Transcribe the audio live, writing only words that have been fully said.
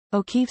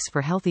O'Keeffe's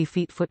for Healthy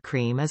Feet Foot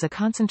Cream is a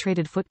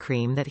concentrated foot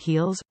cream that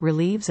heals,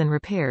 relieves and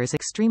repairs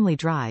extremely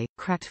dry,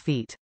 cracked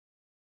feet.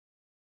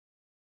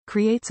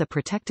 Creates a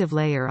protective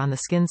layer on the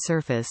skin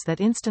surface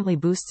that instantly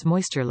boosts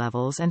moisture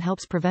levels and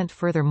helps prevent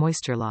further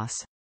moisture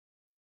loss.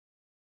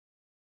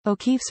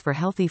 O'Keeffe's for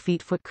Healthy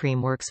Feet Foot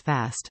Cream works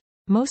fast.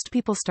 Most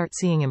people start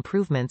seeing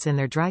improvements in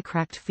their dry,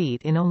 cracked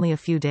feet in only a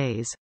few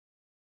days.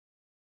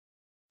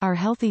 Our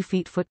Healthy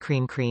Feet Foot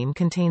Cream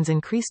contains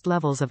increased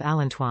levels of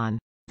Allantoin.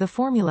 The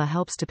formula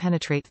helps to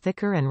penetrate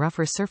thicker and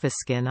rougher surface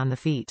skin on the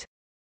feet.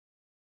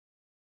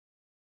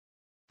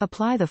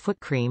 Apply the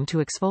foot cream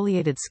to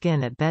exfoliated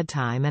skin at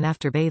bedtime and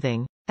after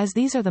bathing, as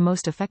these are the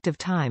most effective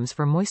times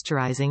for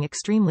moisturizing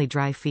extremely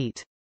dry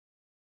feet.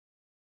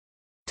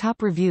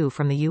 Top review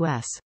from the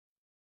US.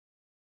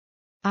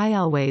 I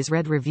always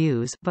read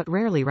reviews, but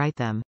rarely write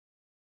them.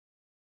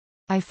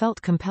 I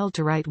felt compelled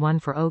to write one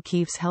for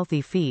O'Keeffe's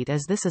Healthy Feet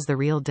as this is the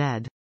real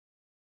deal.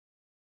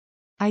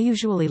 I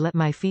usually let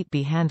my feet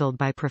be handled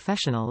by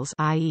professionals,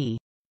 i.e.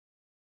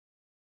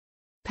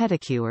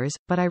 pedicures,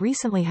 but I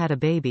recently had a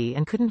baby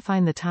and couldn't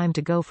find the time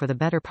to go for the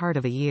better part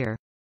of a year.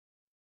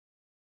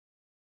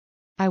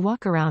 I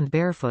walk around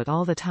barefoot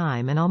all the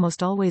time and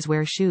almost always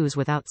wear shoes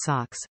without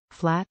socks,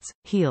 flats,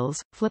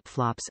 heels,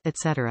 flip-flops,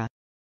 etc.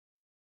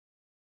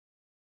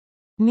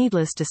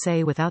 Needless to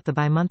say, without the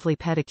bi-monthly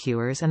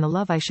pedicures and the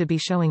love I should be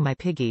showing my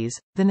piggies,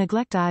 the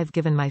neglect I've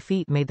given my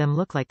feet made them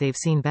look like they've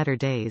seen better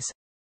days.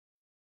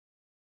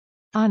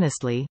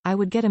 Honestly, I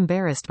would get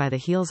embarrassed by the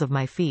heels of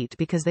my feet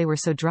because they were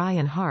so dry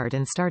and hard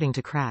and starting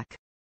to crack.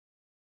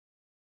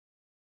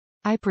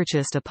 I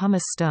purchased a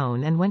pumice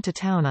stone and went to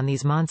town on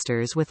these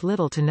monsters with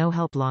little to no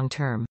help long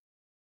term.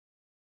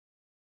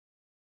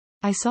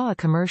 I saw a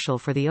commercial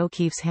for the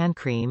O'Keeffe's hand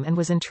cream and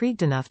was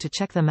intrigued enough to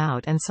check them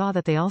out and saw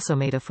that they also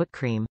made a foot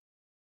cream.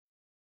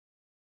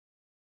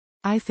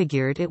 I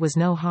figured it was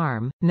no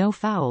harm, no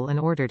foul and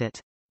ordered it.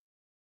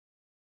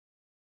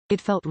 It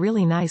felt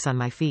really nice on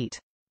my feet.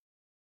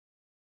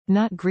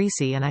 Not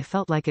greasy, and I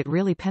felt like it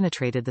really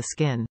penetrated the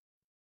skin.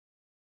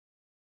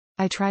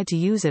 I tried to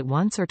use it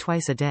once or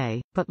twice a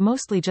day, but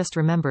mostly just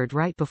remembered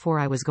right before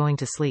I was going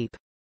to sleep.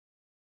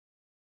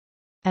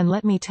 And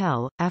let me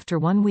tell, after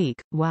 1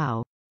 week,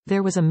 wow,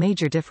 there was a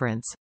major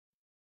difference.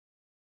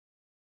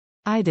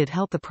 I did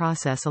help the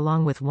process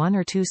along with 1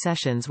 or 2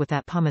 sessions with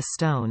that pumice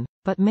stone,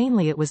 but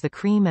mainly it was the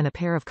cream and a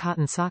pair of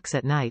cotton socks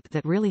at night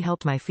that really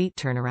helped my feet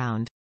turn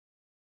around.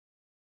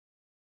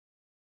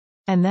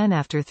 And then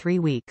after 3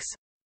 weeks,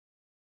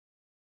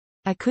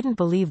 I couldn't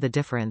believe the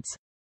difference.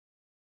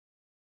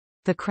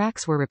 The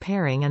cracks were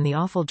repairing and the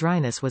awful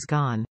dryness was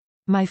gone.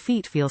 My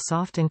feet feel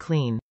soft and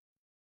clean.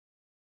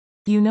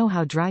 You know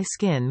how dry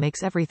skin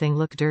makes everything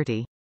look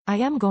dirty. I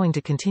am going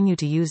to continue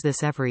to use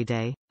this every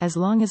day, as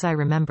long as I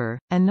remember,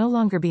 and no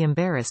longer be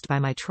embarrassed by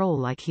my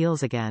troll-like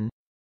heels again.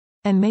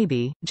 And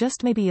maybe,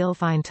 just maybe you'll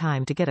find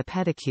time to get a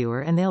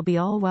pedicure and they'll be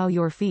all wow,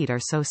 your feet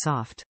are so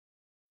soft.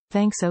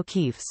 Thanks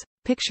O'Keeffe's.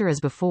 Picture as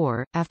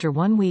before, after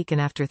 1 week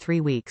and after 3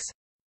 weeks.